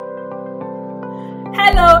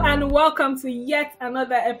and welcome to yet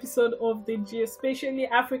another episode of the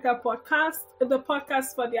Geospatially Africa podcast, the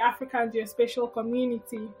podcast for the African geospatial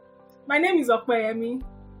community. My name is Okweyemi.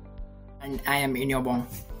 And I am Inyobon.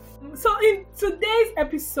 So in today's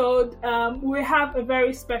episode, we have a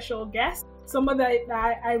very special guest, someone that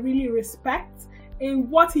I really respect in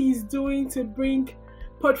what he is doing to bring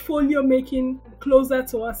portfolio making closer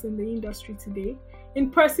to us in the industry today.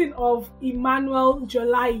 In person of Emmanuel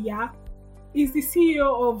Jolaiya, is the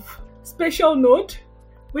CEO of Spatial Node,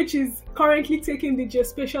 which is currently taking the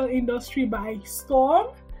geospatial industry by storm.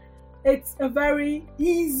 It's a very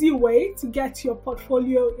easy way to get your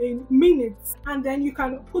portfolio in minutes, and then you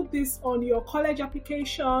can put this on your college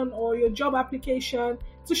application or your job application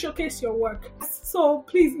to showcase your work. So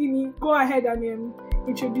please, Imi, go ahead and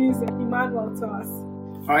introduce Emmanuel to us.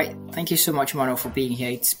 All right, thank you so much, Mano, for being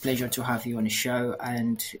here. It's a pleasure to have you on the show,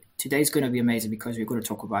 and today's going to be amazing because we're going to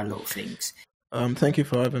talk about a lot of things. Thank you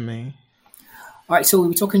for having me. All right, so we'll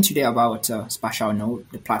be talking today about Spatial Node,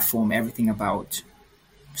 the platform, everything about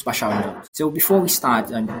Spatial Node. So before we start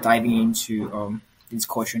diving into the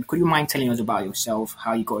discussion, could you mind telling us about yourself,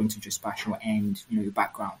 how you got into geospatial, and your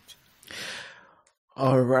background?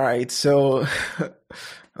 All right, so that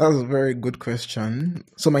was a very good question.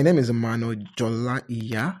 So my name is Emmanuel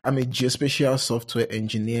Jolaiya. I'm a geospatial software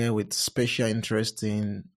engineer with special interest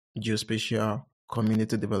in geospatial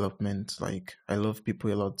community development. Like, I love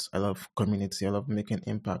people a lot. I love community. I love making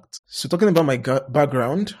impact. So talking about my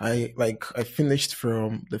background, I finished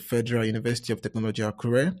from the Federal University of Technology,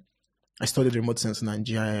 Akure. I studied remote sensing and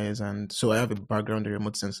GIS, and so I have a background in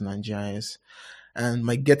remote sensing and GIS. And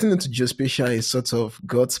my getting into geospatial is sort of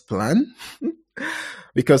God's plan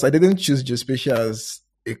because I didn't choose geospatial as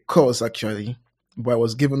a course, actually, but I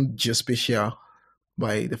was given geospatial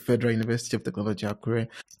by the Federal University of Technology, Akure.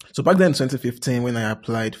 So back then in 2015, when I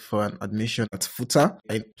applied for an admission at FUTA,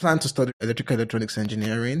 I planned to study electrical electronics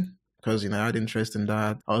engineering because, I had interest in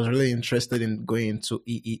that. I was really interested in going into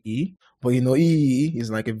EEE, but, EEE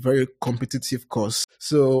is like a very competitive course.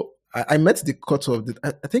 So I met the cutoff.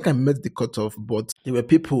 I think I met the cutoff, but there were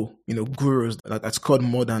people, gurus that scored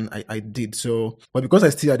more than I did. So, but because I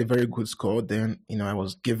still had a very good score, then, I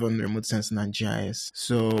was given remote sensing and GIS.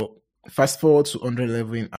 So fast forward to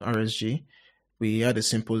underlevel in RSG, we had a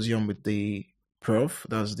symposium with the prof,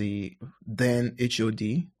 that's the then HOD,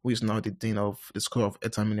 who is now the dean of the School of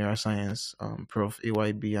Earth and Mineral Science, Prof.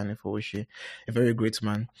 AYB Anifowoshi, a very great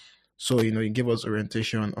man. So, he gave us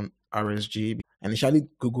orientation on RSG. I initially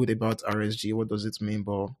Googled about RSG, what does it mean,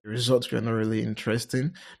 but the results were not really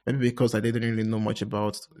interesting, maybe because I didn't really know much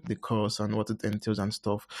about the course and what it entails and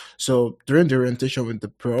stuff. So during the orientation with the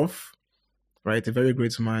prof, right, a very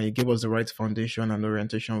great man, he gave us the right foundation and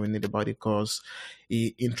orientation we need about the course.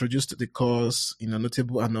 He introduced the course,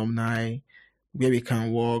 notable alumni, where we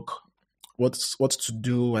can work, what to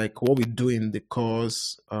do, like what we do in the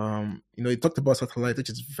course. He talked about satellite, which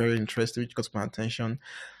is very interesting, which got my attention.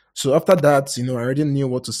 So after that, I already knew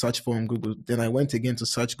what to search for on Google. Then I went again to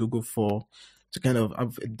search Google to kind of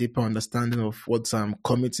have a deeper understanding of what I'm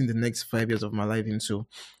committing the next 5 years of my life into.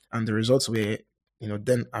 And the results were,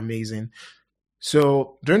 then amazing.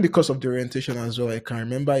 So during the course of the orientation as well, I can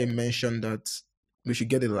remember he mentioned that we should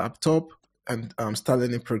get a laptop and start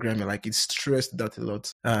learning programming. Like, it stressed that a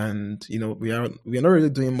lot. And, we are not really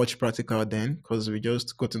doing much practical then because we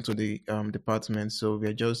just got into the department. So we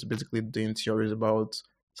are just basically doing theories about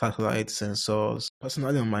satellites, sensors.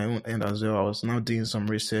 Personally, on my own end as well, I was now doing some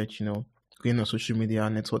research, going on social media,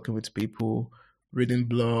 networking with people, reading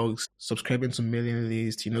blogs, subscribing to mailing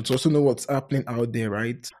lists, to also know what's happening out there,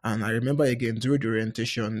 right? And I remember again, during the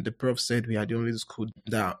orientation, the prof said we are the only school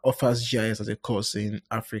that offers GIS as a course in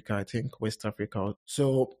Africa, I think West Africa.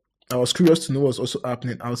 So I was curious to know what's also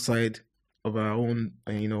happening outside of our own,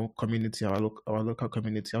 community, our local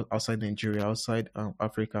community, outside Nigeria, outside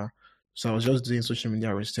Africa. So I was just doing social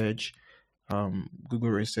media research, Google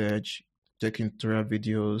research, checking tutorial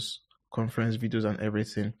videos, conference videos, and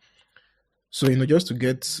everything. So, just to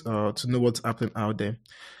get to know what's happening out there.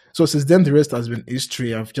 So since then, the rest has been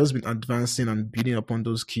history. I've just been advancing and building upon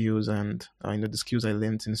those skills and, the skills I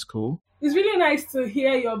learned in school. It's really nice to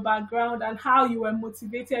hear your background and how you were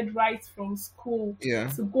motivated right from school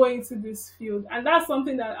to go into this field. And that's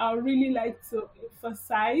something that I would really like to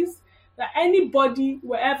emphasize, that anybody,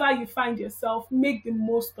 wherever you find yourself, make the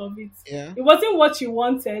most of it. Yeah. It wasn't what you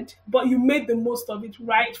wanted, but you made the most of it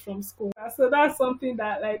right from school. So that's something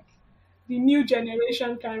that, the new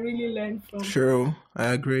generation can really learn from. True,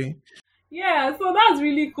 I agree. Yeah, so that's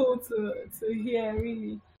really cool to hear,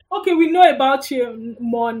 really. okay, we know about you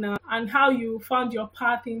more now and how you found your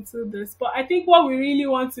path into this. But I think what we really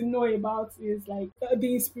want to know about is like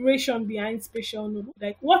the inspiration behind Spatial Node.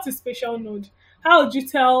 Like, what is Spatial Node? How would you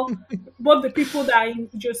tell both the people that are in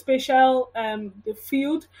geospatial the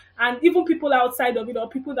field and even people outside of it or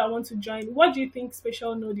people that want to join? What do you think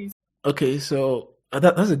Spatial Node is? Okay, so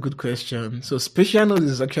that's a good question. So spatial node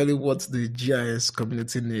is actually what the GIS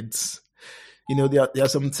community needs. There are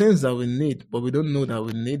some things that we need, but we don't know that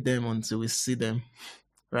we need them until we see them,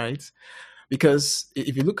 right? Because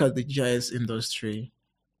if you look at the GIS industry,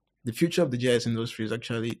 the future of the GIS industry is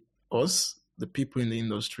actually us, the people in the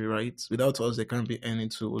industry, right? Without us, there can't be any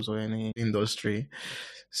tools or any industry.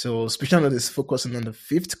 So spatial node is focusing on the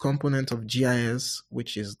fifth component of GIS,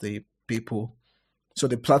 which is the people. So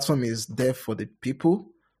the platform is there for the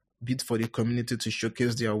people, built for the community to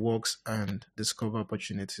showcase their works and discover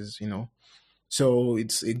opportunities. So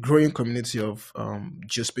it's a growing community of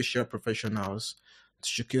geospatial professionals to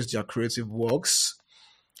showcase their creative works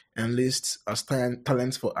and list as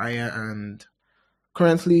talents for hire. And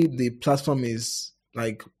currently, the platform is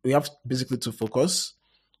like we have basically to focus.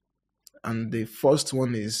 And the first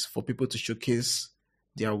one is for people to showcase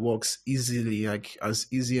their works easily, like as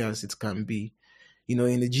easy as it can be.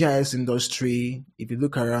 In the GIS industry, if you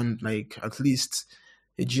look around, like at least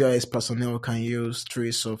a GIS personnel can use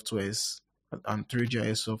three softwares and three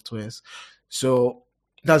GIS softwares. So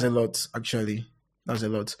that's a lot, actually. That's a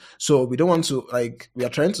lot. So we don't want to we are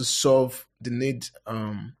trying to solve the need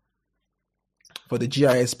for the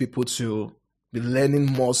GIS people to be learning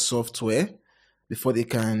more software before they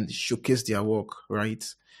can showcase their work, right?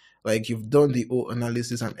 Like you've done the whole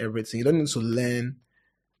analysis and everything. You don't need to learn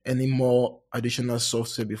any more additional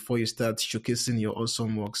software before you start showcasing your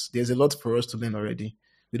awesome works. There's a lot for us to learn already.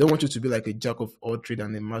 We don't want you to be like a jack of all trade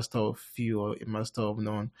and a master of few or a master of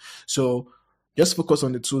none. So just focus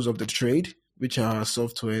on the tools of the trade, which are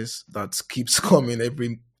softwares that keeps coming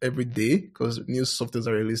every day because new softwares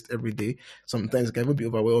are released every day. Sometimes it can even be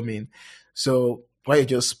overwhelming. So why you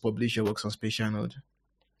just publish your works on Spatial Node?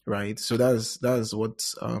 Right, so that's what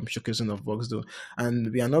showcasing of works do,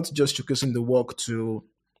 and we are not just showcasing the work to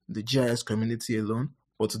the GIS community alone,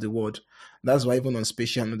 but to the world. That's why even on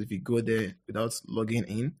Spatial Node, if you go there without logging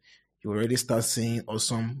in, you already start seeing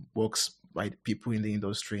awesome works by people in the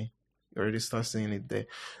industry. You already start seeing it there.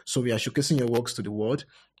 So we are showcasing your works to the world,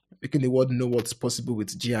 making the world know what's possible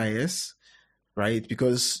with GIS, right?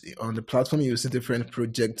 Because on the platform you see different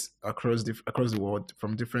projects across the world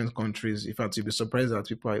from different countries. In fact, you'll be surprised that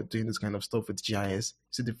people are doing this kind of stuff with GIS.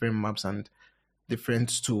 You see different maps and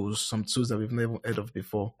different tools, some tools that we've never heard of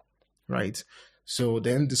before, right? So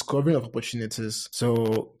then discovering of opportunities.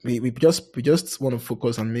 So we just want to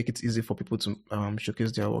focus and make it easy for people to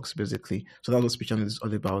showcase their works, basically. So that's what Spatial Node is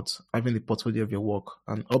all about, having the portfolio of your work,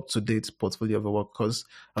 an up-to-date portfolio of your work. Because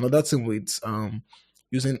another thing with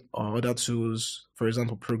using other tools, for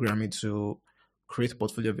example, programming to create a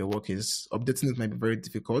portfolio of your work is updating it might be very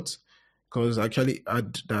difficult because I actually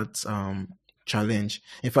had that challenge.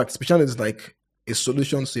 In fact, Spatial Node is like a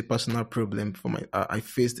solution to a personal problem I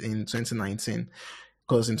faced in 2019.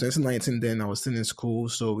 Because in 2019, then I was still in school,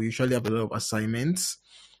 so we usually have a lot of assignments.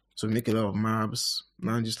 So we make a lot of maps,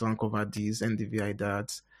 land use land cover this, NDVI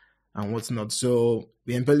that, and whatnot. So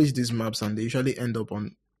we embellish these maps, and they usually end up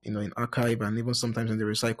on in archive and even sometimes in the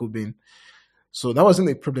recycle bin. So that wasn't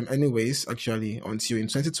a problem, anyways. Actually, until in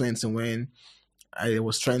 2020 when I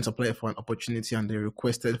was trying to apply for an opportunity and they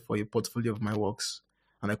requested for a portfolio of my works,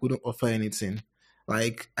 and I couldn't offer anything.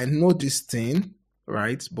 Like, I know this thing,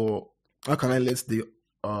 right? But how can I let the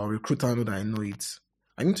recruiter know that I know it?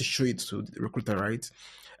 I need to show it to the recruiter, right?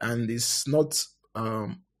 And it's not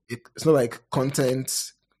it's not like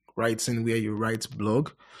content writing where you write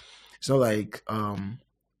blog. It's not like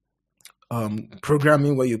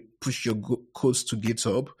programming where you push your codes to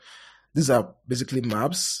GitHub. These are basically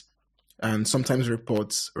maps and sometimes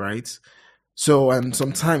reports, right? So, and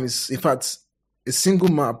sometimes, in fact, a single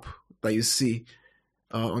map that you see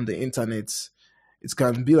on the internet, it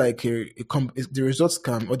can be like the results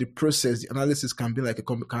can, or the process, the analysis can be like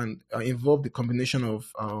can involve the combination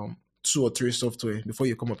of 2 or 3 software before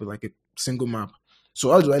you come up with like a single map.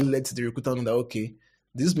 So how do I let the recruiter know that, okay,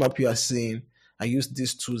 this map you are seeing, I use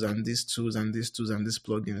these tools and these tools and these tools and these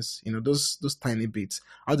plugins, those tiny bits.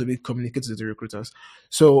 How do we communicate to the recruiters?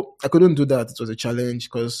 So I couldn't do that. It was a challenge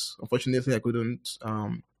because unfortunately I couldn't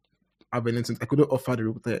have anything. I couldn't offer the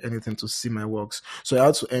recruiter anything to see my works. So I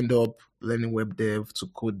had to end up learning web dev to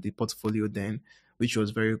code the portfolio then, which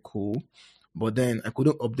was very cool. But then I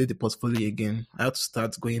couldn't update the portfolio again. I had to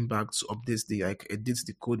start going back to update edit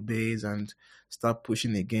the code base and start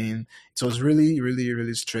pushing again. It was really, really,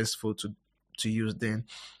 really stressful to use then.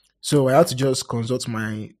 So I had to just consult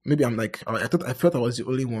maybe I'm like, I felt I was the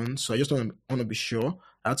only one. So I just want to be sure.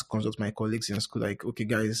 I had to consult my colleagues in school, like, okay,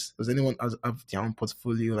 guys, does anyone have their own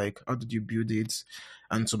portfolio? Like, how did you build it?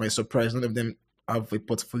 And to my surprise, none of them have a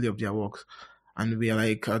portfolio of their work. And we are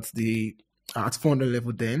like at 400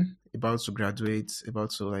 level then, about to graduate,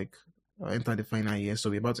 about to enter the final year.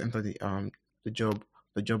 So we're about to enter the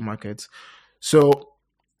job market. So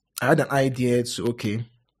I had an idea to, okay,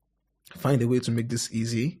 find a way to make this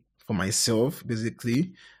easy for myself,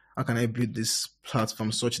 basically. How can I build this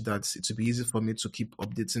platform such that it will be easy for me to keep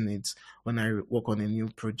updating it when I work on a new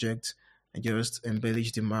project? I just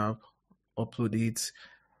embellish the map, upload it.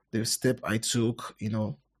 The step I took,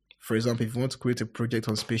 for example, if you want to create a project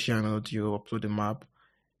on Spatial Node, you upload the map.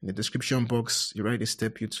 In the description box, you write the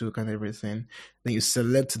step you took and everything. Then you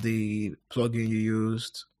select the plugin you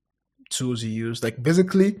used, tools you used. Like,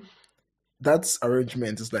 basically, that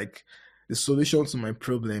arrangement is like the solution to my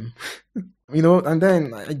problem. And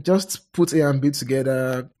then I just put A and B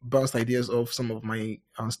together, bounced ideas off some of my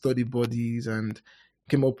study buddies, and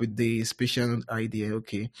came up with the Spatial idea,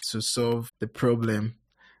 okay, to solve the problem.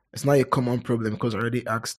 It's not a common problem because I already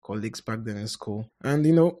asked colleagues back then in school. And,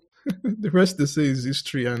 the rest they say is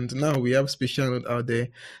history. And now we have Spatial Node out there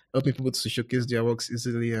helping people to showcase their works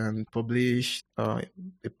easily and publish a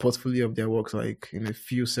portfolio of their works like in a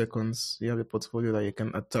few seconds. You have a portfolio that you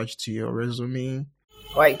can attach to your resume.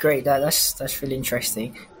 Right, great. That's really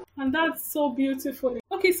interesting. And that's so beautiful.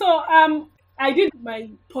 Okay, so I did my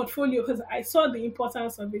portfolio because I saw the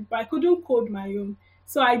importance of it, but I couldn't code my own.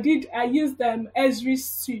 So I used Esri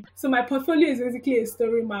suite. So my portfolio is basically a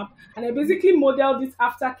story map. And I basically modeled it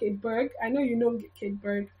after Kate Berg. I know you know Kate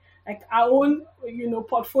Berg. Like our own,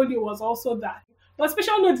 portfolio was also that. But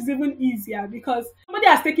Spatial Node is even easier because somebody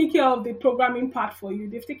has taken care of the programming part for you.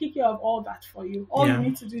 They've taken care of all that for you. All you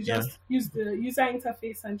need to do is just use the user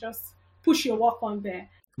interface and just push your work on there.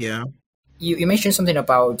 Yeah. You mentioned something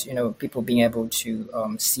about people being able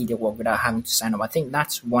to see their work without having to sign up. I think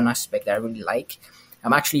that's one aspect that I really like.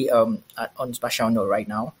 I'm actually on Spatial Node right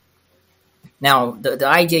now. Now, the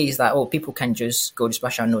idea is that people can just go to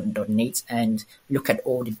spatialnode.net and look at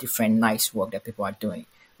all the different nice work that people are doing,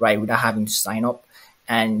 right, without having to sign up.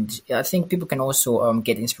 And I think people can also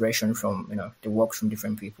get inspiration from the works from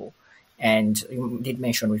different people. And you did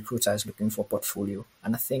mention recruiters looking for portfolio,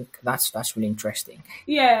 and I think that's really interesting.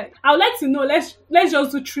 Yeah, I would like to know. Let's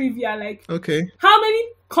just do trivia. Like, okay, how many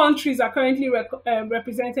countries are currently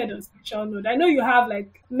represented on Spatial Node? I know you have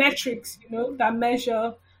like metrics, that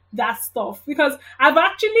measure that stuff. Because I've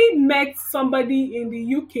actually met somebody in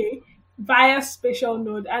the UK via Spatial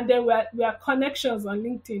Node, and then we are connections on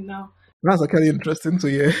LinkedIn now. That's actually interesting to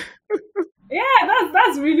hear. Yeah,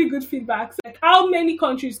 that's really good feedback. So, like, how many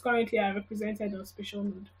countries currently are represented on Spatial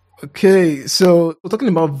Node? Okay, so we're talking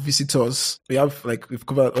about visitors. We've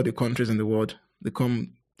covered all the countries in the world. They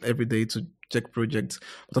come every day to check projects.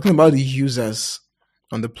 We're talking about the users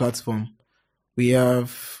on the platform. We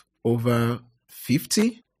have over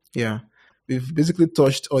 50. Yeah, we've basically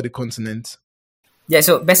touched all the continents. Yeah,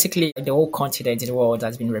 so basically the whole continent in the world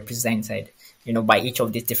has been represented, by each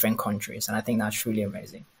of these different countries, and I think that's really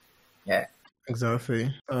amazing. Yeah.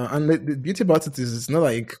 Exactly. And the beauty about it is it's not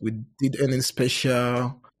like we did any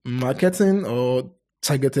special marketing or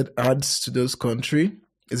targeted ads to those countries.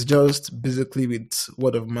 It's just basically with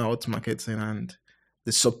word of mouth marketing and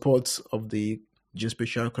the support of the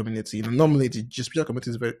geospatial community. Normally the geospatial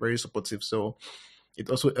community is very, very supportive, so it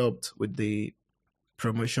also helped with the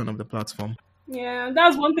promotion of the platform. Yeah,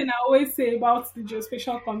 that's one thing I always say about the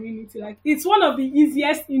geospatial community. Like, it's one of the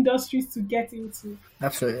easiest industries to get into.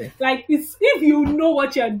 Absolutely. Like, it's if you know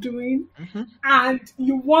what you're doing and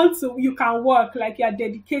you can work, like you're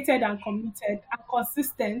dedicated and committed and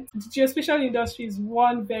consistent. The geospatial industry is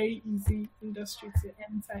one very easy industry to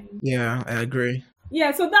enter in. Yeah, I agree.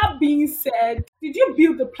 Yeah, so that being said, did you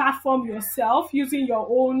build the platform yourself using your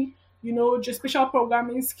own, geospatial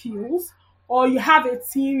programming skills? Or you have a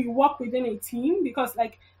team, you work within a team? Because,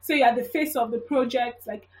 like, say you're the face of the project,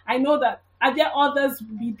 like, I know that, are there others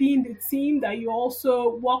within the team that you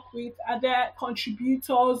also work with? Are there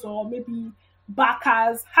contributors or maybe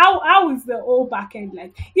backers? How is the whole backend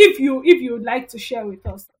like? If you would like to share with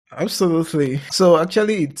us. Absolutely. So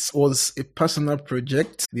actually it was a personal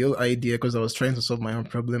project, the whole idea, because I was trying to solve my own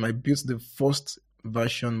problem. I built the first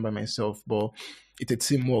version by myself, but it's a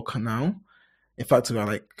teamwork now. In fact, we're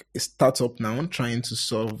like a startup now trying to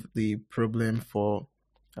solve the problem for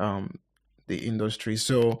the industry.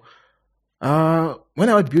 So When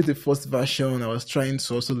I built the first version, I was trying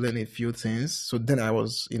to also learn a few things. So then I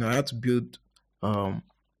had to build um,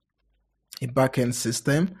 a backend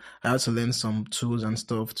system. I had to learn some tools and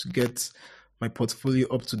stuff to get my portfolio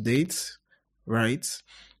up to date, right?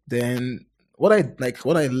 Then what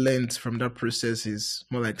I learned from that process is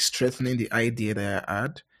more like strengthening the idea that I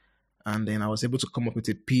had, and then I was able to come up with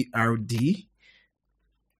a PRD,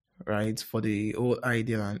 right, for the whole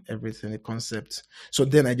idea and everything, the concept. So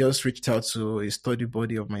then I just reached out to a study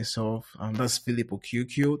buddy of myself, and that's Philip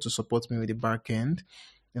Okyukyo, to support me with the back end.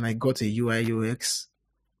 And I got a UI UX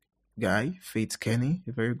guy, Faith Kenny,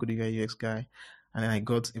 a very good UI UX guy. And then I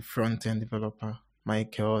got a front end developer,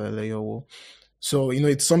 Michael Eleyowo. So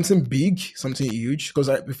it's something big, something huge. Because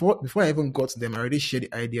before I even got them, I already shared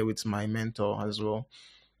the idea with my mentor as well.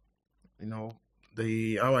 You know,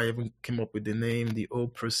 the how I even came up with the name, the whole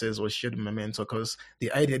process was shared with my mentor. Because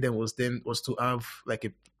the idea then was to have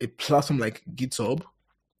like a platform like GitHub,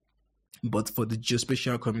 but for the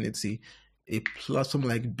geospatial community, a platform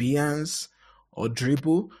like Behance or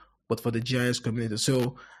Dribble, but for the GIS community.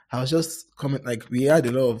 So I was just coming, like, we had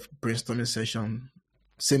a lot of brainstorming session,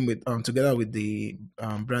 same with together with the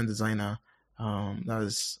brand designer,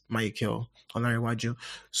 that's Michael Olariwaju.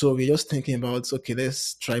 So we're just thinking about, okay,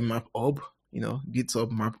 let's try Map Hub,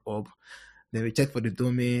 GitHub Map Hub. Then we checked for the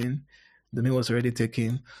domain. Domain was already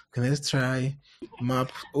taken. Okay, let's try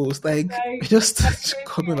Map Host. Like, Like just that's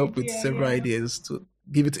coming the up with idea, several yeah. ideas to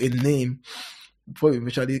give it a name before we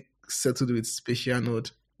eventually settled with Spatial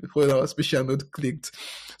Node. Before our Spatial Node clicked.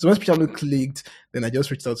 So when Spatial Node clicked, then I just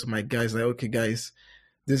reached out to my guys, like, okay, guys,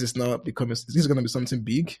 this is going to be something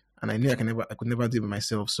big, and I knew I could never do it by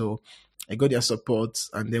myself. So I got their support,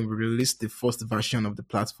 and then we released the first version of the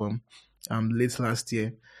platform late last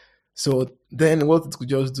year. So then what it could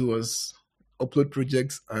just do was upload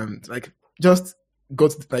projects and like just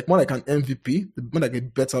got like more like an MVP, more like a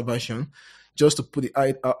better version, just to put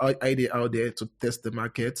the idea out there to test the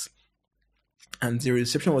market. And the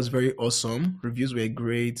reception was very awesome. Reviews were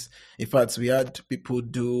great. In fact, we had people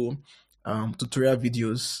do tutorial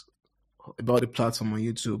videos about the platform on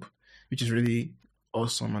YouTube, which is really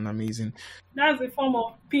awesome and amazing. That's a form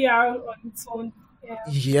of PR on its own. Yeah.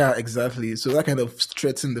 Yeah, exactly. So that kind of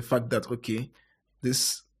strengthened the fact that, okay,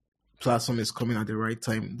 this platform is coming at the right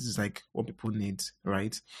time. This is like what people need,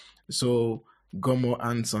 right? So got more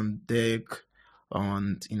hands on deck,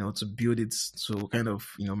 and to build it, to kind of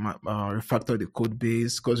refactor the code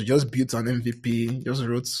base, because we just built an MVP, just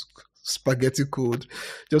wrote spaghetti code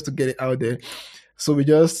just to get it out there. So we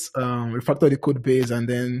just refactor the code base, and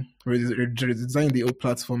then redesign the whole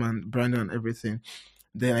platform and branding and everything.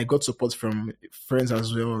 Then I got support from friends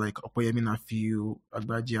as well, like Opoyemi Nafiu,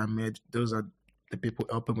 Agbaji Ahmed. Those are the people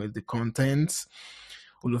helping with the content.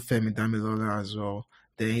 Olufemi Damilola as well.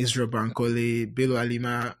 Then Israel Bankole, Bello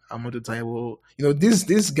Alima, Amadou Taiwo.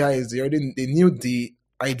 These guys, they knew the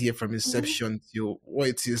idea from Mhm. inception to what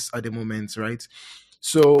it is at the moment, right?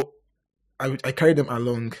 So I carried them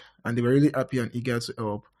along, and they were really happy and eager to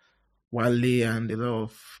help. Wale and a lot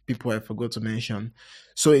of people I forgot to mention.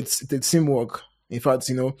 So it's teamwork. In fact,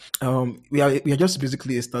 we are just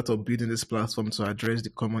basically a startup building this platform to address the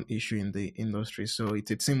common issue in the industry. So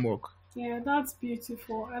it's a teamwork. Yeah, that's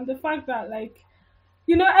beautiful. And the fact that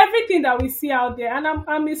everything that we see out there, and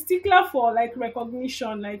I'm a stickler for like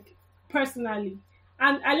recognition, like personally.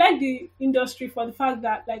 And I like the industry for the fact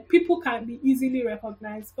that like people can be easily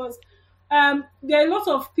recognized, because there are a lot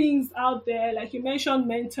of things out there, like you mentioned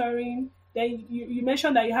mentoring, then you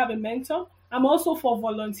mentioned that you have a mentor. I'm also for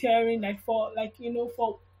volunteering, like for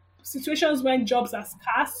for situations when jobs are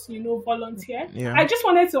scarce, volunteer. Yeah. I just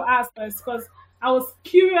wanted to ask this because I was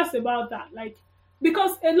curious about that, like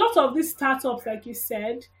because a lot of these startups, like you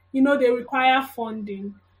said, they require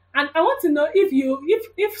funding. And I want to know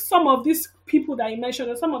if some of these people that you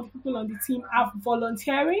mentioned, or some of the people on the team, are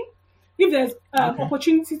volunteering, if there's Okay.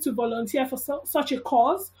 opportunity to volunteer for such a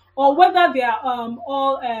cause, or whether they are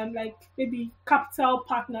all like maybe capital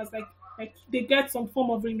partners, like they get some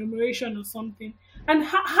form of remuneration or something. And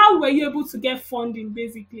how were you able to get funding,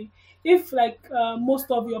 basically, if like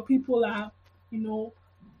most of your people are, you know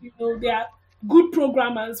they are good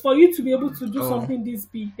programmers? For you to be able to do Oh, something this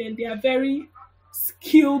big, then they are very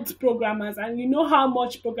skilled programmers, and you know how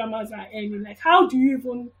much programmers are earning. Like, how do you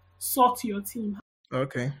even sort your team?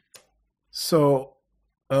 okay. So,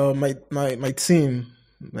 my team,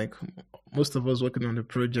 like most of us working on the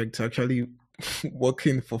project, are actually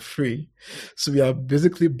working for free. So we are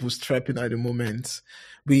basically bootstrapping at the moment.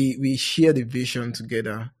 We share the vision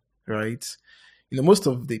together, right? Most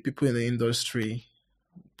of the people in the industry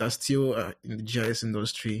that still are in the GIS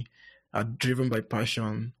industry are driven by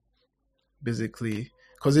passion, basically.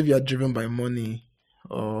 Because if you are driven by money,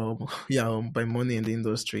 or by money in the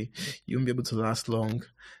industry, you won't be able to last long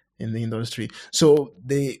in the industry. So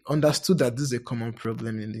they understood that this is a common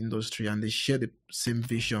problem in the industry, and they share the same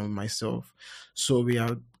vision with myself. So we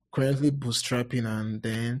are currently bootstrapping, and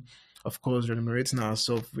then of course remunerating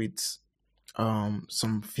ourselves with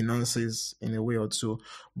some finances in a way or two.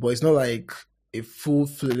 But it's not like a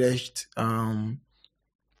full-fledged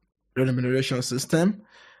remuneration system,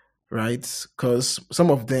 right? Because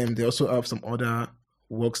some of them, they also have some other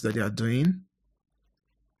works that they are doing.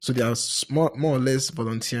 So they are more or less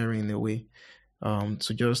volunteering in a way,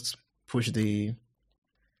 to just push the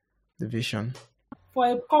vision. For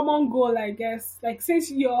a common goal, I guess. Like since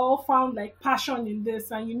you all found like passion in this,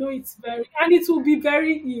 and you know it's very, and it will be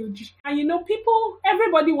very huge. And you know, people,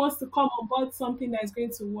 everybody wants to come on board something that is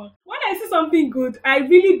going to work. When I see something good, I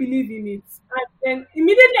really believe in it. And then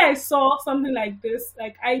immediately I saw something like this,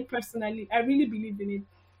 like I personally, I really believe in it.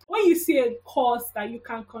 When you see a cause that you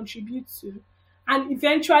can contribute to, and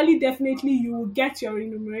eventually, definitely, you will get your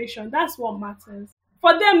remuneration. That's what matters.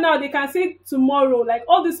 For them now, they can say tomorrow, like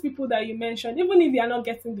all these people that you mentioned, even if they are not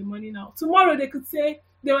getting the money now, tomorrow they could say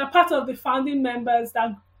they were part of the founding members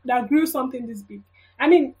that grew something this big. I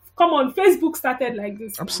mean, come on, Facebook started like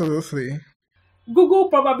this. Absolutely. Google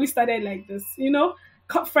probably started like this,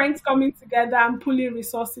 friends coming together and pulling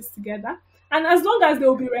resources together. And as long as they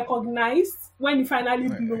will be recognized when it finally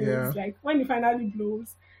blows, Yeah. like when it finally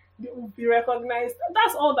blows, they will be recognized.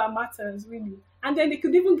 That's all that matters, really. And then they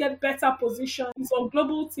could even get better positions on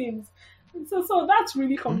global teams. So that's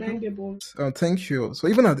really commendable. Thank you. So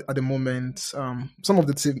even at the moment, some of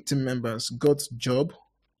the team members got job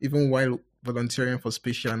even while volunteering for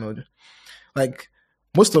Special Node. Like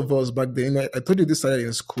most of us back then, I told you this started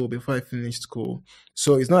in school before I finished school.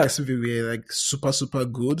 So it's not as if we were like super, super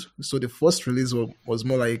good. So the first release was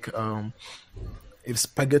more like a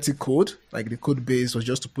spaghetti code, like the code base was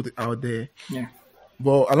just to put it out there. Yeah.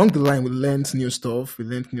 But along the line, we learned new stuff.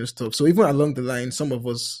 So even along the line, some of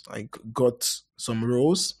us like got some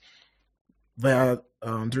roles via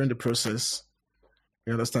during the process.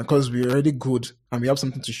 You understand? Because we're already good and we have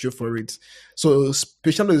something to show for it. So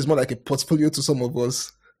Special Note is more like a portfolio to some of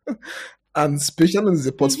us, and Special Note is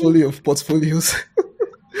a portfolio of portfolios.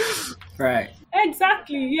 Right.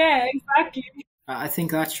 Exactly. Yeah, exactly. I think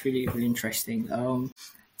that's really, really interesting.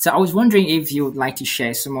 So I was wondering if you would like to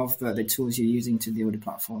share some of the tools you're using to build the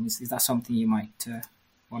platform. Is that something you might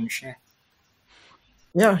want to share?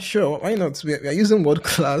 Yeah, sure. Why not? We are using world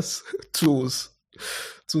class tools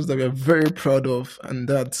that we are very proud of, and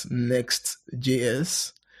that's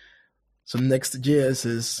Next.js. So Next.js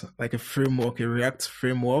is like a framework, a React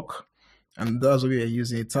framework, and that's what we are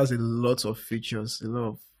using. It has a lot of features, a lot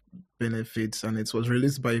of benefits, and it was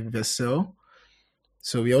released by Vercel.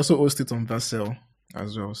 So we also host it on Vercel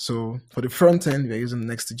as well. So for the front end, we are using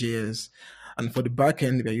Next.js, and for the back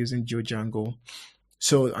end, we are using GeoDjango.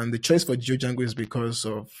 So, and the choice for GeoDjango is because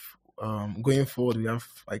of going forward, we have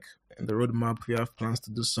like in the roadmap, we have plans to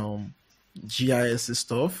do some GIS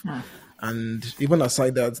stuff. And even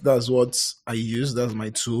aside that, that's what I use. That's my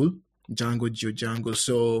tool, GeoDjango.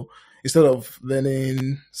 So instead of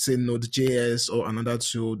learning, say, Node.js or another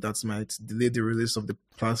tool that might delay the release of the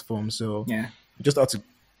platform, so Yeah. you just have to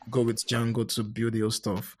go with Django to build your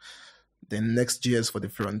stuff. Then Next.js for the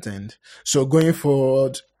front end. So going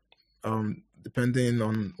forward, depending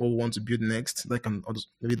on what we want to build next,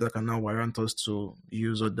 maybe that can now warrant us to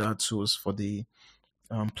use other tools for the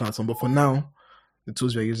platform. But for now, the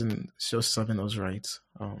tools we're using is just serving us right.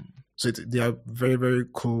 So they are very, very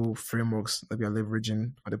cool frameworks that we are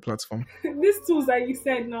leveraging on the platform. These tools that you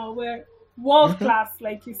said now were world class,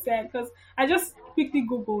 like you said, because I just quickly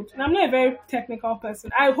Googled, and I'm not a very technical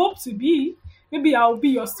person. I hope to be. Maybe I'll be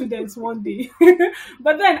your student one day.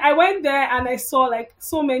 But then I went there and I saw like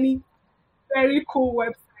so many very cool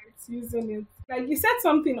websites using it. Like you said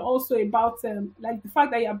something also about like the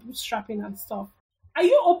fact that you're bootstrapping and stuff. Are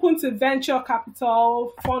you open to venture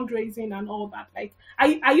capital, fundraising, and all that? Like,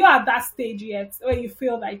 are you at that stage yet where you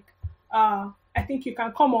feel like, I think you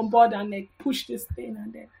can come on board and like push this thing,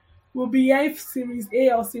 and then we'll be here Series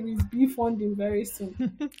A or Series B funding very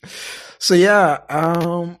soon? So yeah,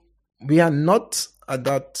 we are not at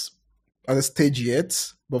a stage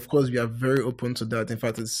yet, but of course we are very open to that. In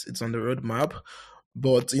fact, it's on the roadmap.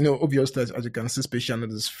 But obviously, as you can see, Special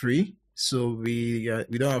Node is free, so we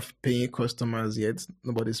don't have paying customers yet.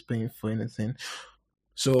 Nobody's paying for anything.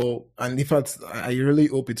 So, and in fact, I really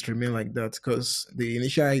hope it remain like that, because the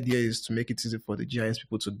initial idea is to make it easy for the GIS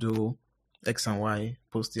people to do X and Y,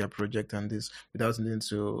 post their project and this without needing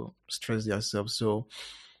to stress themselves. So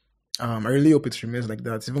I really hope it remains like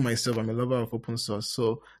that. Even myself, I'm a lover of open source,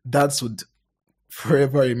 so that would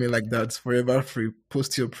forever remain like that. Forever free.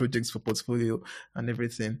 Post your projects for portfolio and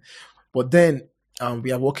everything. But then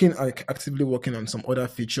we are working, like, actively working on some other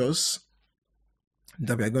features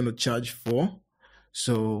that we are going to charge for.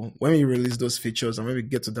 So when we release those features and when we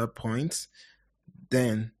get to that point,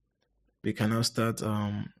 then we can now start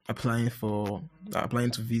applying to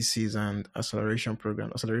VCs and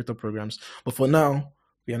accelerator programs. But for now,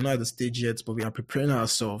 we are not at the stage yet, but we are preparing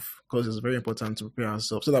ourselves because it's very important to prepare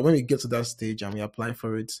ourselves so that when we get to that stage and we apply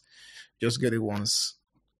for it, just get it once.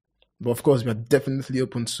 But of course, we are definitely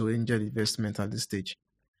open to angel investment at this stage.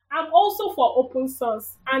 I'm also for open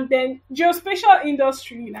source, and then geospatial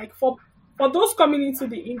industry, like for those coming into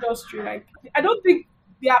the industry, like I don't think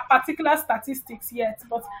there are particular statistics yet,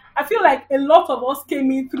 but I feel like a lot of us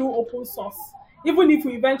came in through open source, even if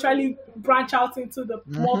we eventually branch out into the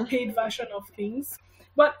more Mm-hmm. paid version of things.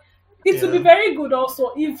 But it would be Yeah. very good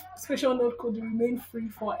also if special note could remain free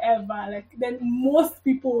forever. Like then most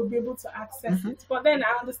people would be able to access Mm-hmm. it. But then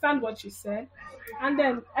I understand what you said. And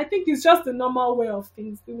then I think it's just the normal way of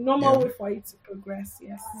things, the Yeah. normal way for it to progress.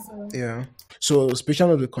 Yes. So Yeah. So special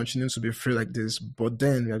note will continue to be free like this, but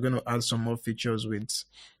then we are going to add some more features with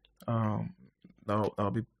um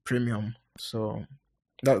that'll be premium. So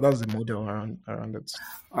that's the model around it.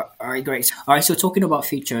 All right, great. All right, so talking about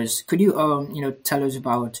features, could you tell us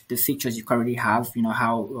about the features you currently have? You know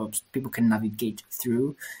how people can navigate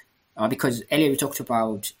through. Because earlier we talked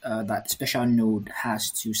about that special node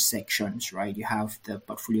has two sections, right? You have the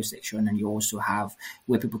portfolio section, and you also have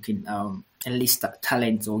where people can enlist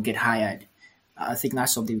talent or get hired. I think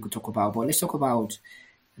that's something we could talk about. But let's talk about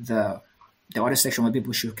the the other section where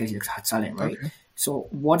people showcase their talent, right? Okay. So,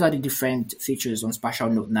 what are the different features on Spatial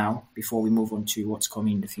Note now before we move on to what's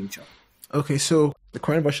coming in the future? Okay, so the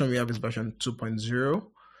current version we have is version 2.0.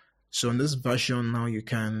 So in this version now you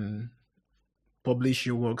can publish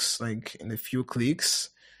your works like in a few clicks.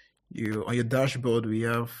 You on your dashboard we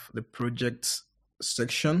have the project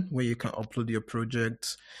section where you can upload your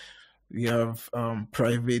project. We have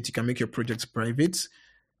private. You can make your project private.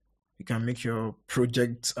 You can make your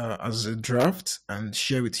project as a draft and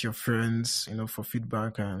share with your friends, for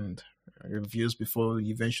feedback and reviews before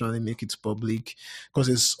you eventually make it public. Because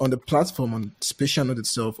it's on the platform on Spatial Node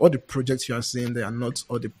itself. All the projects you are seeing there are not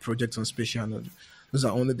all the projects on Spatial Node. Those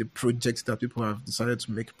are only the projects that people have decided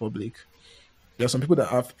to make public. There are some people that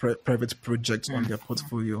have private projects on their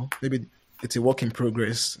portfolio. Maybe it's a work in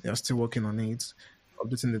progress. They are still working on it,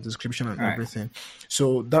 updating the description and All right. everything.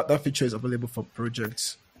 So that feature is available for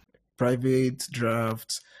projects, private,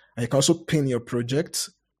 drafts, and you can also pin your project,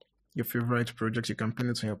 your favorite project. You can pin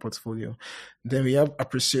it on your portfolio. Then we have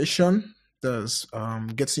appreciation. That's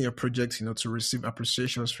getting your project, to receive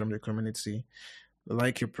appreciations from the community,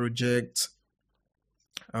 like your project.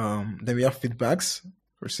 Then we have feedbacks,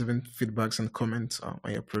 receiving feedbacks and comments on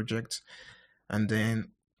your project, and then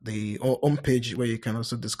the home page where you can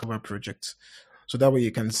also discover projects. So that way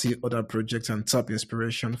you can see other projects and tap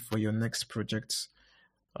inspiration for your next project.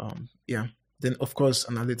 Yeah. Then of course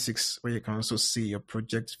analytics where you can also see your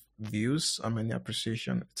project views, how many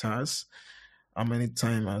appreciation it has, how many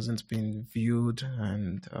time has it been viewed,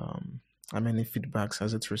 and how many feedbacks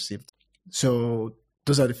has it received. So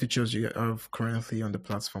those are the features you have currently on the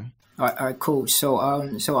platform. All right, cool. So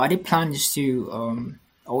are there plans to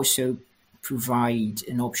also provide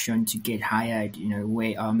an option to get hired?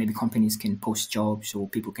 Where maybe companies can post jobs or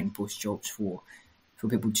people can post jobs for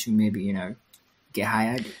people to maybe get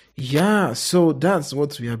hired. Yeah, so that's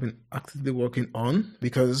what we have been actively working on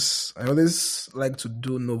because I always like to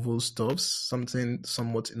do novel stuff, something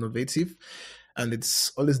somewhat innovative, and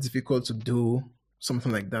it's always difficult to do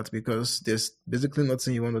something like that because there's basically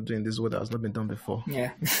nothing you want to do in this world that has not been done before.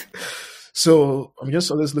 Yeah. So I'm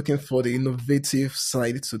just always looking for the innovative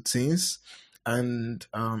side to things, and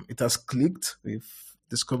it has clicked. We've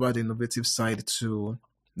discovered the innovative side to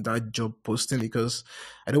that job posting because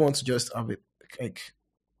I don't want to just have it like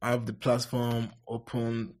have the platform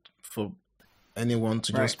open for anyone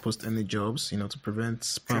to Right. just post any jobs, to prevent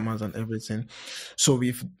spammers and everything. So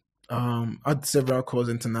we've had several calls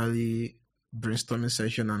internally, brainstorming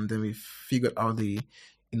session, and then we figured out the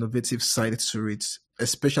innovative side to it,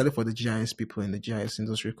 especially for the GIS people in the GIS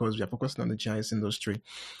industry, because we are focusing on the GIS industry.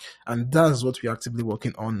 And that's what we're actively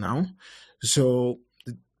working on now. So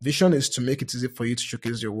the vision is to make it easy for you to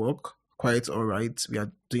showcase your work. Quite all right. We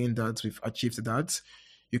are doing that. We've achieved that.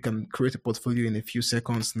 You can create a portfolio in a few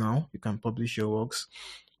seconds now. You can publish your works.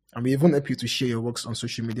 And we even help you to share your works on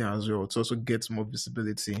social media as well to also get more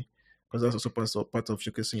visibility because that's also part of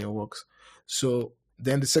showcasing your works. So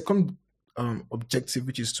then the second objective,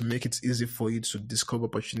 which is to make it easy for you to discover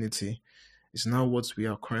opportunity, is now what we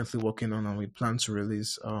are currently working on, and we plan to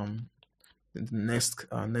release in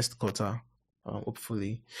the next quarter,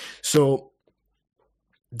 hopefully. So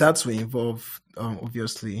that will involve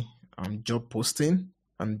obviously job posting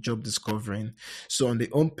and job discovering. So on the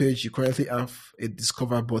home page, you currently have a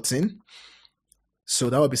discover button. So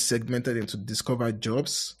that will be segmented into discover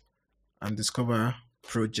jobs and discover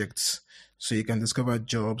projects. So you can discover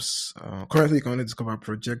jobs. Currently, you can only discover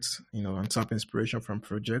projects, and tap inspiration from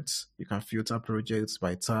projects. You can filter projects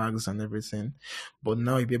by tags and everything. But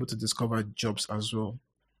now you'll be able to discover jobs as well.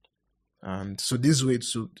 And so this way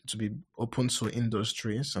to be open to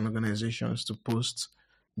industries and organizations to post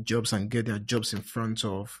jobs and get their jobs in front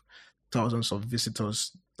of thousands of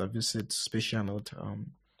visitors that visit Spatial Node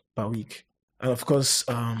per week. And of course,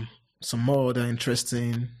 some more other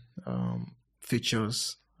interesting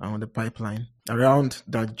features are on the pipeline around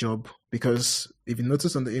that job. Because if you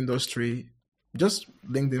notice on the industry, just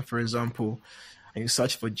LinkedIn, for example, and you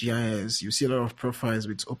search for GIS, you see a lot of profiles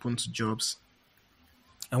with open to jobs.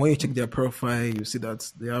 And when you check their profile, you see that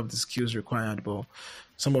they have the skills required, but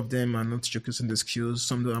some of them are not showcasing the skills.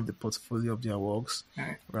 Some don't have the portfolio of their works,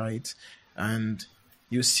 right? And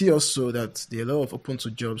you see also that there are a lot of open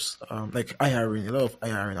to jobs, like hiring, a lot of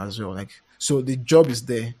hiring as well. So the job is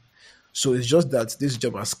there. So it's just that this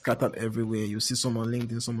job are scattered everywhere. You see someone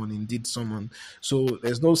LinkedIn, someone Indeed, someone. So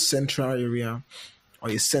there's no central area or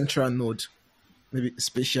a central node, maybe a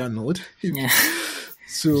Spatial Node. Yeah.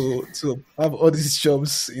 to have all these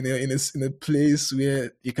jobs in a place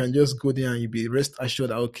where you can just go there and you'll be rest assured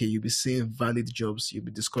that okay, you'll be seeing valid jobs, you'll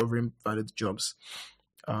be discovering valid jobs,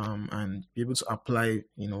 and be able to apply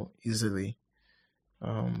easily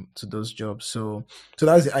to those jobs. So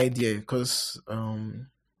that's the idea, because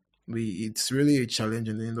it's really a challenge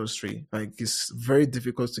in the industry. Like, it's very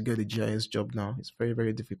difficult to get a GIS job now. It's very,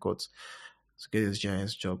 very difficult to get a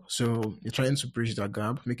GIS job. So you're trying to bridge that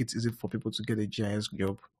gap, make it easy for people to get a GIS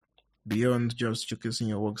job beyond just showcasing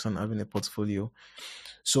your works and having a portfolio.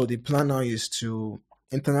 So the plan now is to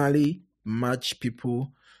internally match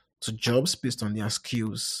people to jobs based on their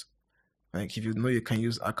skills. Like, if you can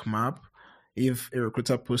use ArcMap, if a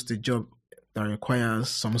recruiter posts a job that requires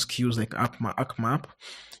some skills like ArcMap,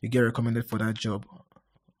 you get recommended for that job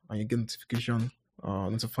and you get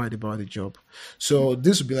notified about the job. So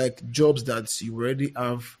this would be like jobs that you already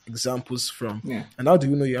have examples from. Yeah. And how do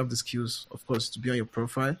you know you have the skills? Of course, to be on your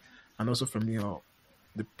profile, and also from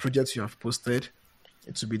the projects you have posted,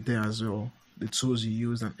 it will be there as well, the tools you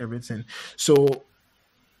use and everything. So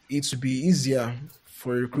it would be easier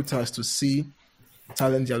for recruiters to see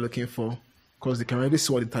talent they're looking for, because they can already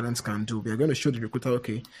see what the talents can do. They're going to show the recruiter,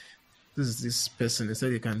 okay, this is this person. They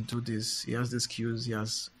said he can do this. He has the skills. He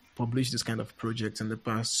has published this kind of project in the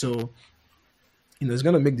past. So, it's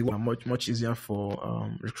going to make the work much, much easier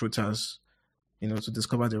for recruiters, to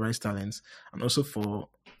discover the right talents, and also for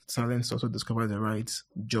talents to also discover the right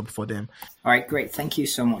job for them. All right, great. Thank you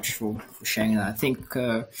so much for sharing that. I think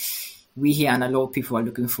we here and a lot of people are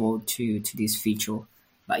looking forward to this feature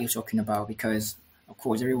that you're talking about, because, of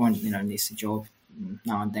course, everyone, needs a job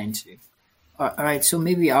now and then too. All right, so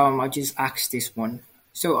maybe I'll just ask this one.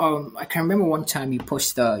 So I can remember one time you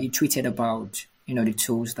tweeted about the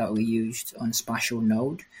tools that we used on Spatial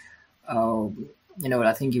Node.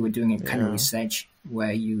 I think you were doing a kind of research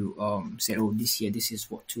where you said, "Oh, this year this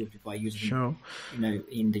is what tools people are using." Sure.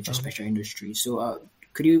 In the geospatial industry. So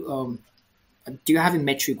could you do you have a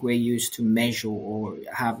metric where you use to measure or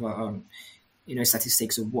have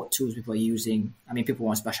statistics of what tools people are using? I mean, people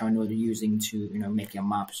on Spatial Node are using to make their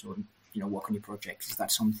maps or work on your projects. Is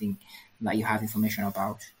that something that you have information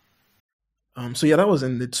about? So that was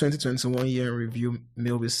in the 2021 year review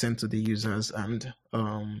mail we sent to the users, and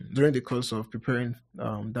during the course of preparing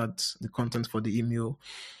the content for the email,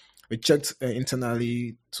 we checked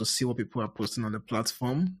internally to see what people are posting on the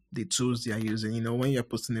platform, the tools they are using. When you're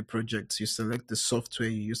posting a project, you select the software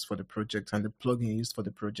you use for the project and the plugin you use for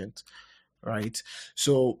the project, right?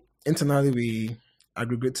 So internally, we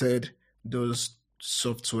aggregated those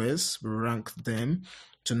softwares, we ranked them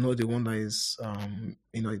to know the one that is,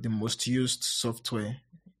 the most used software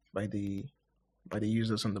by the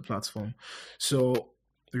users on the platform. So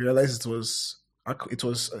we realized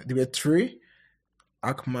there were three: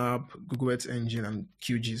 ArcMap, Google Earth Engine, and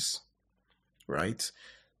QGIS, right?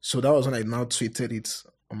 So that was when I now tweeted it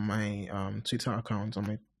on my Twitter account, on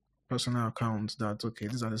my personal account, that okay,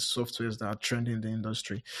 these are the softwares that are trending in the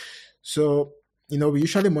industry. So we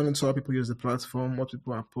usually monitor how people use the platform, what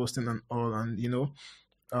people are posting and all, and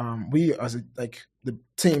we as like the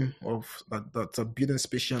team of that are building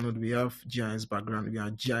Spatial Node, we have GIS background, we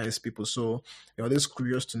are GIS people, so we're always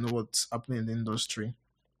curious to know what's happening in the industry.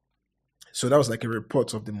 So that was like a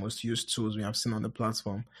report of the most used tools we have seen on the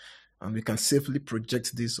platform, and we can safely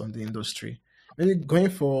project this on the industry. Maybe going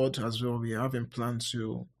forward as well, we have in plan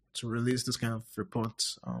to release this kind of report,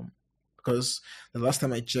 because the last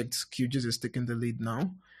time I checked, QGIS is taking the lead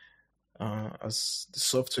now, as the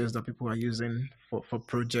softwares that people are using for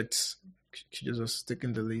projects. QGIS is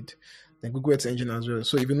taking the lead. Then Google Earth Engine as well.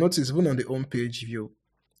 So if you notice, even on the home page, if you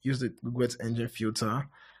use the Google Earth Engine filter,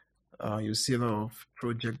 you see a lot of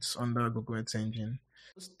projects under Google Earth Engine.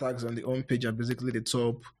 Those tags on the home page are basically the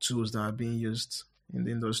top tools that are being used in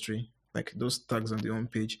the industry, like those tags on the home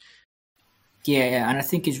page. Yeah, and I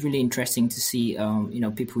think it's really interesting to see,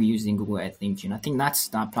 people using Google Earth Engine. I think that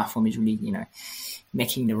platform is really,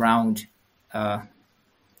 making the round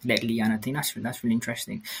lately, and I think that's really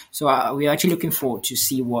interesting. So we're actually looking forward to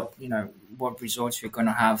see what results we're going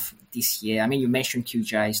to have this year. I mean, you mentioned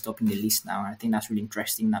QGIS topping the list now, and I think that's really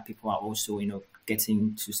interesting that people are also,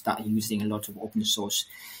 getting to start using a lot of open source,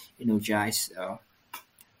 GIS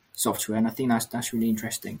software, and I think that's really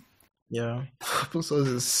interesting. Yeah, open source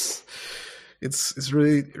is. It's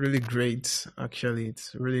really, really great, actually.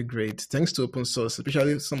 It's really great. Thanks to open source,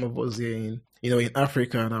 especially some of us here in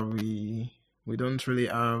Africa, that we don't really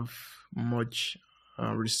have much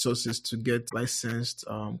resources to get licensed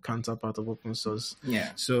counterpart of open source.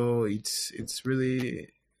 Yeah. So it's really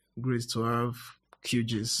great to have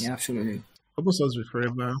QGIS. Yeah, absolutely. Open source will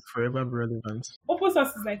forever be relevant. Open source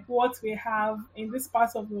is like what we have in this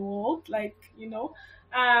part of the world,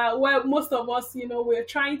 where most of us, we're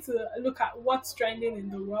trying to look at what's trending in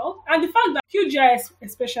the world. And the fact that QGIS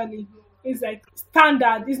especially is like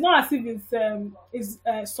standard, it's not as if it's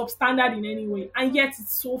substandard in any way, and yet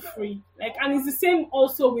it's so free. And it's the same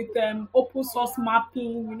also with open source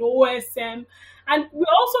mapping, OSM. And we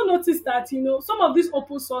also noticed that, some of these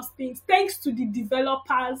open source things, thanks to the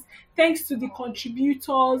developers, thanks to the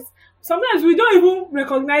contributors, sometimes we don't even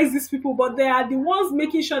recognize these people, but they are the ones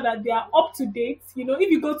making sure that they are up to date.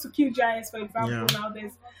 If you go to QGIS, for example, now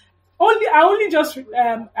there's I only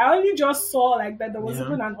just saw that there was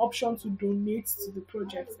even an option to donate to the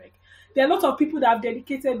project. There are a lot of people that have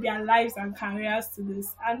dedicated their lives and careers to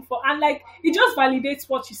this, and it just validates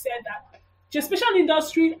what you said, that geospatial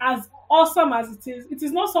industry, as awesome as it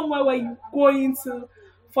is not somewhere where you go into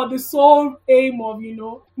for the sole aim of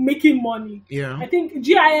making money. Yeah, I think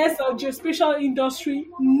GIS or geospatial industry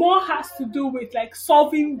more has to do with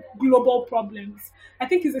solving global problems. I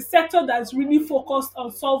think it's a sector that's really focused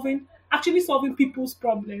on solving people's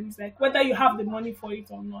problems, whether you have the money for it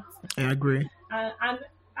or not. I agree.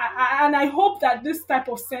 And I hope that this type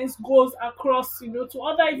of sense goes across, to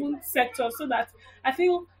other even sectors, so that I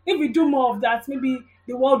think if we do more of that, maybe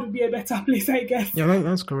the world will be a better place, I guess. Yeah,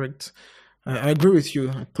 that's correct. I agree with you.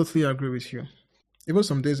 I totally agree with you. Even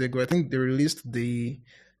some days ago, I think they released the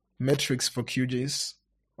metrics for QGIS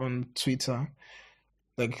on Twitter.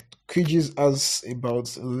 QGIS has about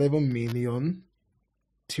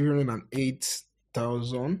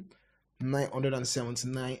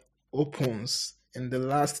 11,308,979 opens in the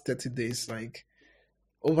last 30 days.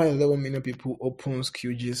 Over 11 million people opens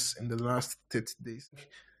QGIS in the last 30 days.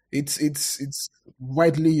 It's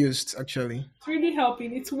widely used, actually. It's really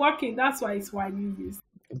helping. It's working. That's why it's widely used.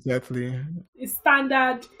 Exactly. It's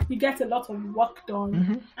standard. You get a lot of work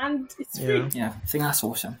done, and it's free. Yeah, I think that's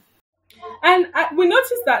awesome. And we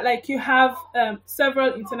noticed that you have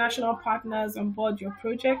several international partners on board your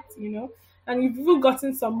project, and you've even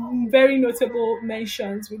gotten some very notable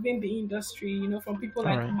mentions within the industry, from people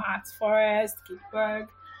like Matt Forrest, Kit Berg,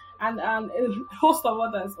 and a host of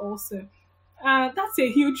others also. That's a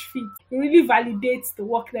huge feat. It really validates the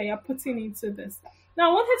work that you're putting into this.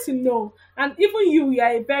 Now, I wanted to know, and even you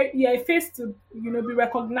are a face to be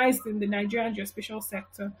recognized in the Nigerian geospatial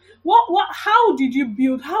sector. How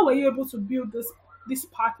were you able to build these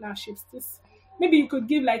partnerships? Maybe you could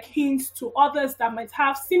give hints to others that might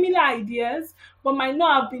have similar ideas but might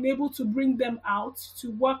not have been able to bring them out to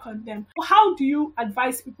work on them. How do you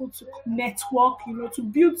advise people to network, to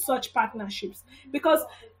build such partnerships? Because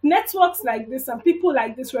networks like this and people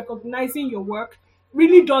like this recognizing your work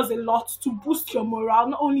really does a lot to boost your morale,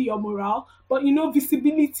 not only your morale, but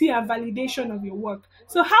visibility and validation of your work.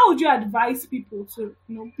 So how would you advise people to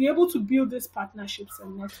be able to build these partnerships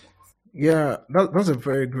and networks? Yeah, that's a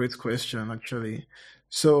very great question, actually.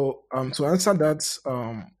 So to answer that,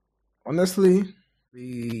 honestly,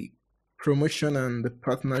 the promotion and the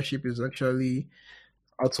partnership is actually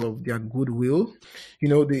out of their goodwill.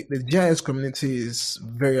 The GIS community is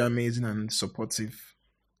very amazing and supportive.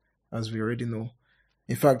 as we already know.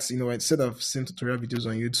 In fact, I said I've seen tutorial videos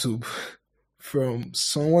on YouTube from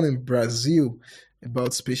someone in Brazil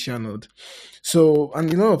about Spatial Node. So,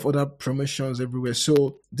 and a lot of other promotions everywhere.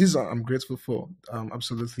 So, these are I'm grateful for,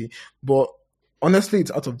 absolutely. But honestly,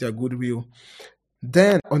 it's out of their goodwill.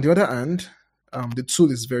 Then, on the other hand, the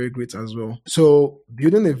tool is very great as well. So,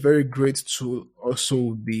 building a very great tool also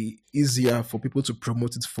will be easier for people to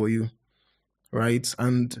promote it for you, right?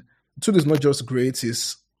 And the tool is not just great;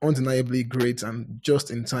 it's undeniably great and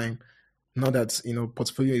just in time. Now that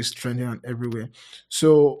portfolio is trending and everywhere.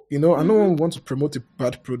 So I don't want to promote a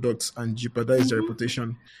bad product and jeopardize the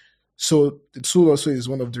reputation. So the tool also is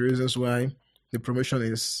one of the reasons why the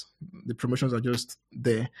promotions are just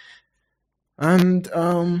there. And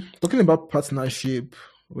talking about partnership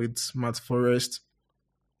with Matt Forrest,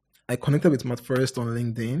 I connected with Matt Forrest on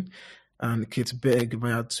LinkedIn and Kate Berg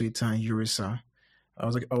via Twitter and Eurisa. I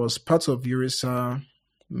was part of Eurisa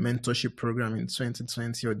mentorship program in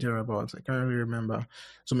 2020 or thereabouts. I can't really remember.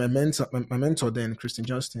 So my mentor then, Christine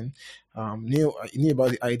Justin, knew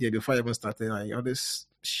about the idea before I even started. I always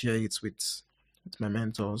share it with my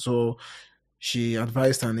mentor. So she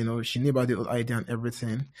advised, and she knew about the idea and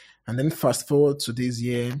everything. And then fast forward to this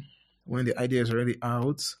year, when the idea is already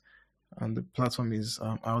out and the platform is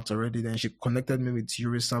out already, then she connected me with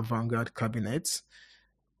Eurisa Vanguard Cabinet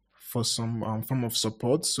for some form of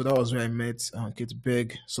support. So that was where I met Kate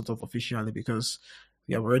Berg sort of officially, because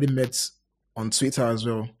we have already met on Twitter as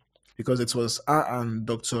well, because it was her and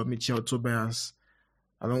Dr. Michelle Tobias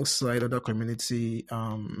alongside other community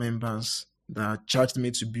members that charged me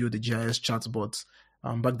to build the GIS chatbot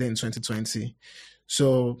back then in 2020.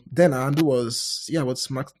 So then our handle was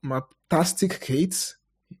Maptastic Kate.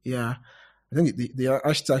 Yeah. I think the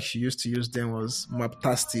hashtag she used to use then was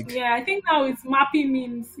Maptastic. Yeah, I think now it's mapping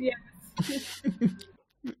memes. Yeah.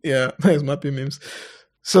 Yeah, nice mapping memes.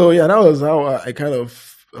 So yeah, that was how I kind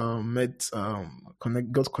of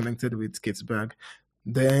got connected with Kate Berg.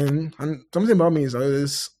 Then, and something about me is I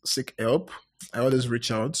always seek help. I always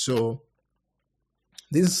reach out. So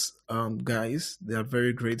these guys, they are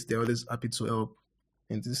very great. They're always happy to help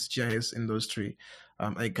in this GIS industry.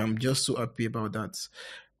 I'm just so happy about that.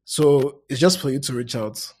 So it's just for you to reach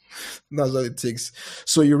out. That's all it takes.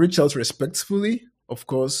 So you reach out respectfully, of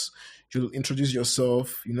course. You'll introduce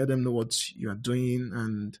yourself. You let them know what you are doing,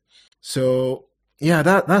 and so yeah,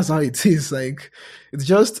 that's how it is. Like, it's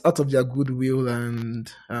just out of their goodwill,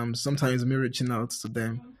 and sometimes me reaching out to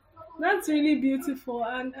them. That's really beautiful,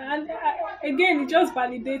 and again, it just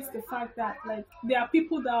validates the fact that like there are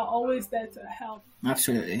people that are always there to help.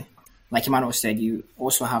 Absolutely. Like Emmanuel said, you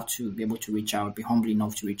also have to be able to reach out, be humble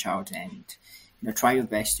enough to reach out, and try your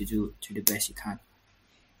best to do the best you can.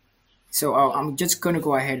 So I'm just going to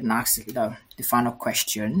go ahead and ask the final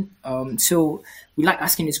question. So we like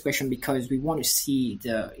asking this question because we want to see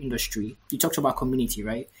the industry. You talked about community,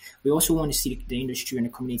 right? We also want to see the industry and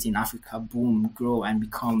the community in Africa boom, grow, and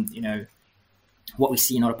become, what we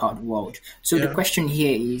see in other parts of the world. So the question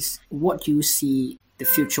here is, what do you see the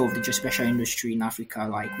future of the geospatial industry in Africa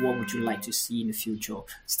like? What would you like to see in the future,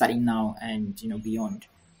 starting now and beyond?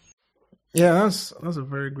 Yeah, that's a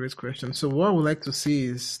very great question. So what I would like to see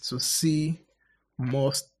is to see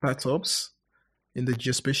more startups in the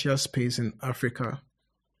geospatial space in Africa.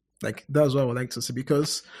 Like, that's what I would like to see,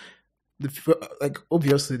 because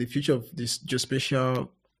obviously the future of this geospatial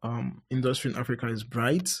industry in Africa is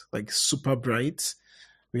bright, like super bright.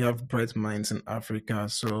 We have bright minds in Africa.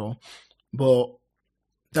 So, but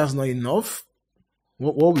that's not enough.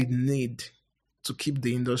 What we need to keep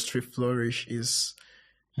the industry flourish is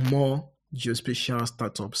more geospatial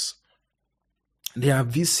startups. There are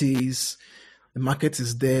VCs. The market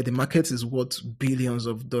is there. The market is worth billions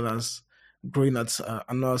of dollars, growing at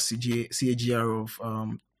annual CAGR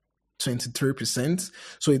of 23%.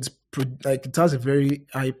 So it has a very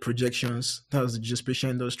high projections. That's the geospatial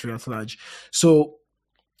industry at large. So,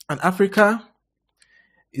 and Africa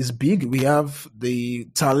is big. We have the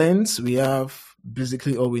talents. We have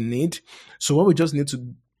basically all we need. So what we just need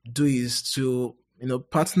to do is to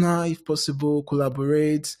partner, if possible,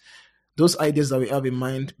 collaborate. Those ideas that we have in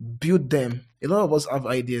mind, build them. A lot of us have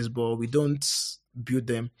ideas, but we don't build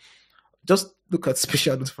them. Just look at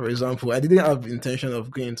Spatial Node, for example. I didn't have intention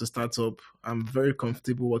of going into startup. I'm very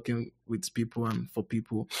comfortable working with people and for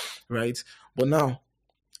people, right? But now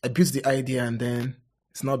I built the idea, and then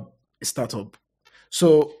it's not a startup.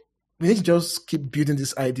 So we need to just keep building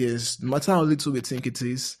these ideas, no matter how little we think it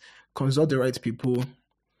is. Consult the right people,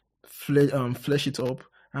 flesh it up,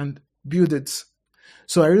 and build it.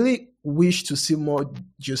 So I really wish to see more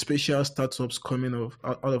geospatial startups coming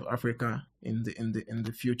out of Africa in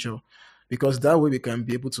the future, because that way we can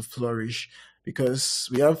be able to flourish. Because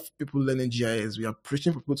we have people learning GIS, we are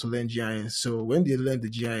preaching people to learn GIS. So when they learn the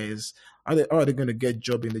GIS, how are they going to get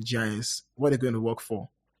job in the GIS? What are they going to work for?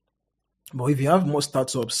 But if you have more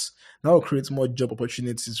startups, that will create more job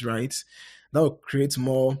opportunities, right? That will create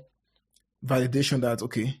more validation that,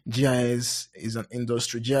 okay, GIS is an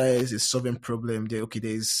industry. GIS is solving problem.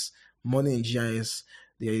 There's money in GIS.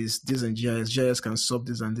 There is this in GIS. GIS can solve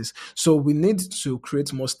this and this. So we need to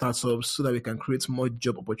create more startups so that we can create more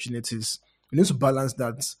job opportunities. We need to balance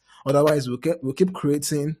that. Otherwise, we'll keep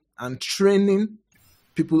creating and training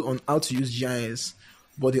people on how to use GIS.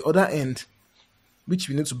 But the other end, which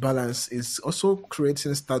we need to balance, is also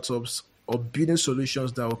creating startups or building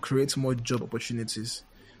solutions that will create more job opportunities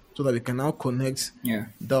so that we can now connect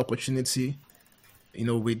the opportunity,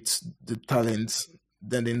 with the talent.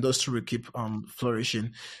 Then the industry will keep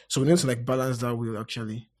flourishing. So we need to balance that wheel,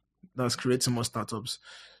 actually. That's creating more startups.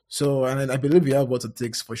 So, and I believe we have what it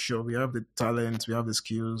takes for sure. We have the talent, we have the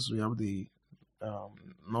skills, we have the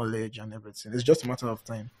knowledge and everything. It's just a matter of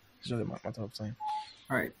time.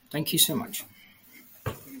 All right. Thank you so much.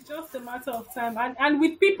 It's just a matter of time. And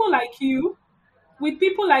with people like you in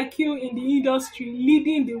the industry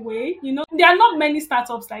leading the way, there are not many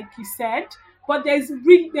startups like you said, but there's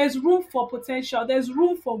room for potential. There's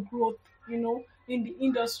room for growth, in the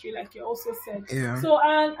industry, like you also said. Yeah. So,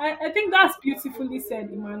 and I think that's beautifully said,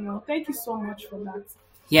 Emmanuel. Thank you so much for that.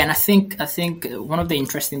 Yeah, and I think one of the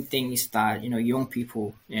interesting things is that young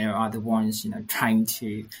people are the ones trying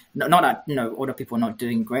to not that other people are not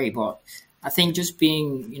doing great, but I think just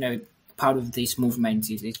being part of this movement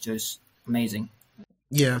is just amazing.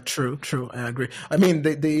 Yeah, true. I agree. I mean,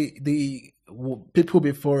 the people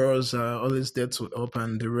before us are always there to help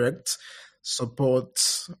and direct,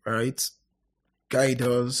 support, right? Guide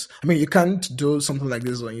us. I mean, you can't do something like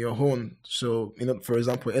this on your own. So, for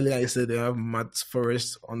example, earlier I said they have Matt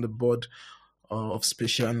Forrest on the board of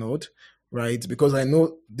Spatial Node, right? Because I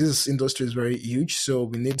know this industry is very huge, so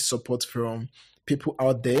we need support from people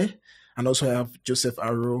out there. And also I have Joseph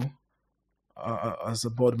Arrow as a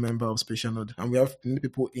board member of Spatial Node. And we have many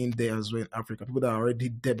people in there as well in Africa, people that are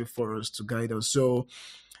already there before us to guide us. So,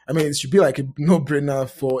 I mean, it should be like a no-brainer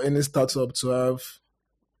for any startup to have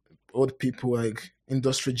old people like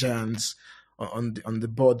industry giants on the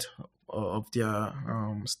board of their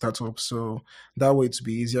startup. So that way to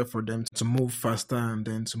be easier for them to move faster and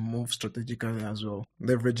then to move strategically as well,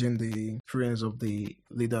 leveraging the experience of the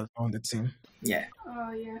leader on the team. Yeah.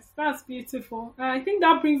 Oh yes, that's beautiful. I think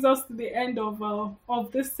that brings us to the end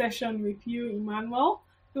of this session with you, Emmanuel.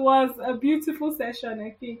 It was a beautiful session.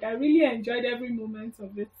 I think I really enjoyed every moment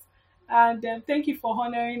of it, and thank you for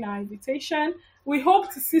honoring our invitation. We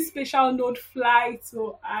hope to see Spatial Node fly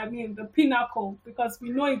to, the pinnacle, because we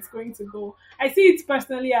know it's going to go. I see it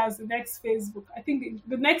personally as the next Facebook. I think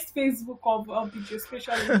the next Facebook of the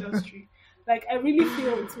geospatial industry. Like, I really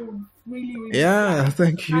feel it will really, really Yeah, fly.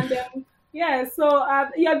 thank you. And so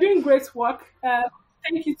you're doing great work.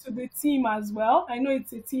 Thank you to the team as well. I know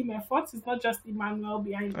it's a team effort. It's not just Emmanuel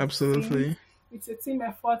behind the Absolutely. scenes. It's a team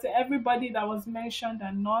effort. Everybody that was mentioned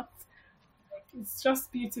and not. It's just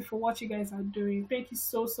beautiful what you guys are doing. Thank you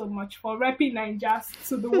so much for repping Naija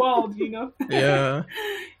to the world. Yeah.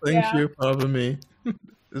 Thank you for having me.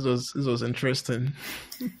 This was interesting.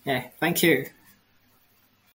 Yeah. Thank you.